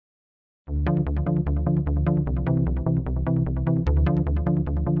Hello,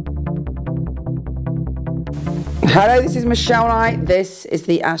 this is Michele Knight. This is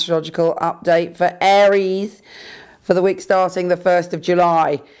the astrological update for Aries for the week starting the 1st of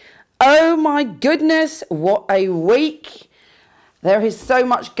July. Oh my goodness, what a week. There is so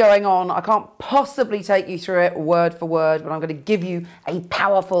much going on. I can't possibly take you through it word for word, but I'm going to give you a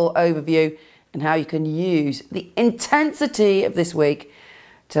powerful overview and how you can use the intensity of this week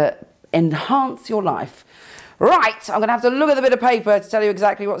to enhance your life. Right, I'm going to have to look at a bit of paper to tell you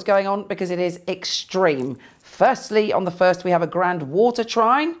exactly what's going on because it is extreme. Firstly, on the 1st, we have a grand water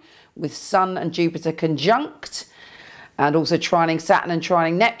trine with Sun and Jupiter conjunct and also trining Saturn and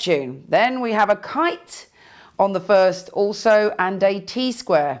trining Neptune. Then we have a kite on the 1st also and a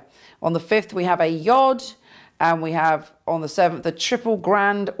T-square. On the 5th, we have a yod, and we have on the 7th a triple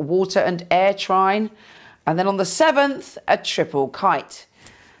grand water and air trine, and then on the 7th a triple kite.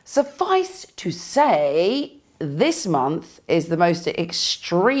 Suffice to say, this month is the most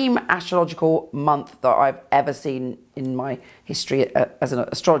extreme astrological month that I've ever seen in my history as an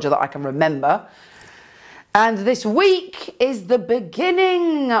astrologer that I can remember. And this week is the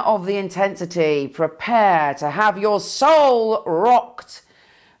beginning of the intensity. Prepare to have your soul rocked,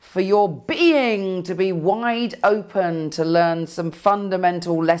 for your being to be wide open to learn some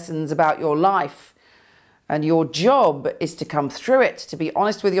fundamental lessons about your life. And your job is to come through it, to be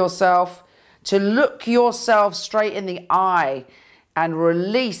honest with yourself, to look yourself straight in the eye and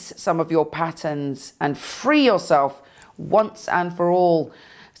release some of your patterns and free yourself once and for all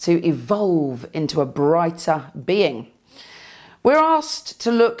to evolve into a brighter being. We're asked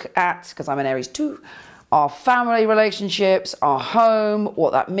to look at, because I'm an Aries too, our family relationships, our home,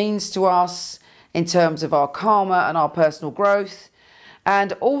 what that means to us in terms of our karma and our personal growth,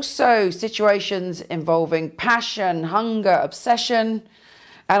 and also situations involving passion, hunger, obsession,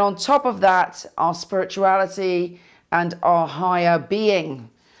 and on top of that, our spirituality and our higher being.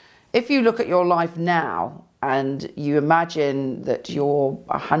 If you look at your life now and you imagine that you're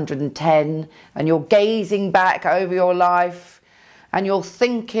 110 and you're gazing back over your life and you're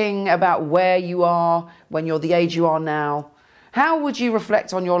thinking about where you are when you're the age you are now, how would you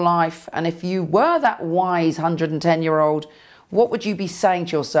reflect on your life? And if you were that wise 110-year-old, what would you be saying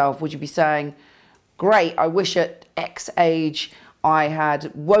to yourself? Would you be saying, great, I wish at X age I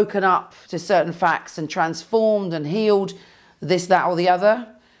had woken up to certain facts and transformed and healed this, that, or the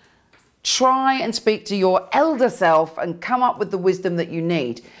other? Try and speak to your elder self and come up with the wisdom that you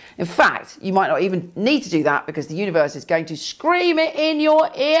need. In fact, you might not even need to do that because the universe is going to scream it in your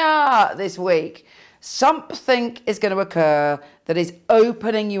ear this week. Something is going to occur that is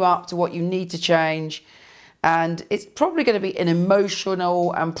opening you up to what you need to change. And it's probably going to be an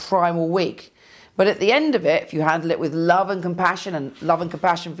emotional and primal week. But at the end of it, if you handle it with love and compassion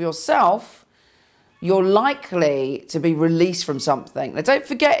for yourself, you're likely to be released from something. Now, don't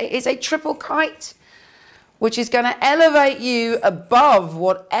forget, it is a triple kite, which is going to elevate you above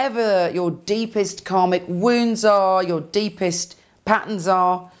whatever your deepest karmic wounds are, your deepest patterns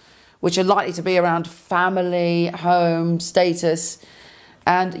are, which are likely to be around family, home, status,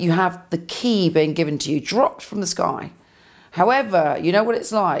 and you have the key being given to you, dropped from the sky. However, you know what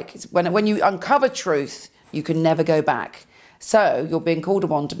it's like. It's when you uncover truth, you can never go back. So you're being called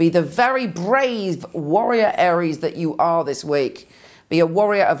upon to be the very brave warrior Aries that you are this week. Be a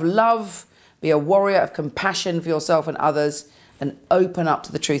warrior of love, be a warrior of compassion for yourself and others, and open up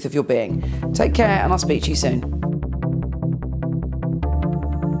to the truth of your being. Take care, and I'll speak to you soon.